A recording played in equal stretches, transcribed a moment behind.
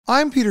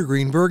I'm Peter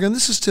Greenberg, and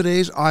this is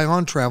today's Eye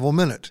on Travel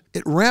Minute.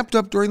 It ramped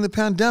up during the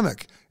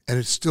pandemic, and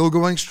it's still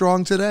going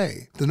strong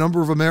today. The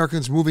number of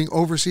Americans moving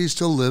overseas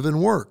to live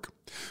and work.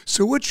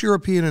 So which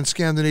European and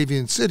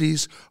Scandinavian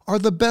cities are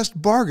the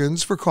best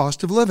bargains for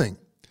cost of living?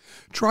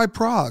 Try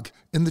Prague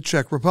in the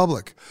Czech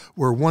Republic,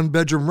 where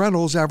one-bedroom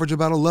rentals average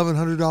about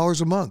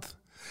 $1,100 a month.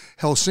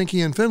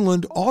 Helsinki in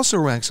Finland also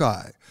ranks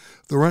high.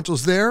 The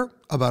rentals there,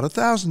 about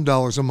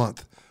 $1,000 a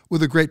month,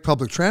 with a great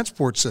public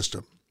transport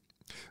system.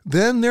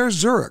 Then there's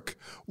Zurich,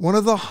 one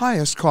of the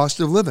highest cost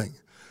of living.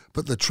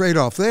 But the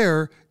trade-off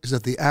there is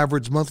that the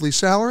average monthly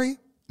salary,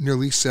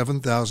 nearly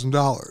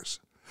 $7,000.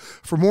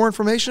 For more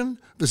information,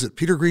 visit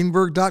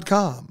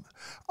petergreenberg.com.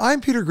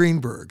 I'm Peter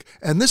Greenberg,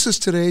 and this is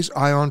today's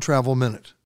Eye on Travel Minute.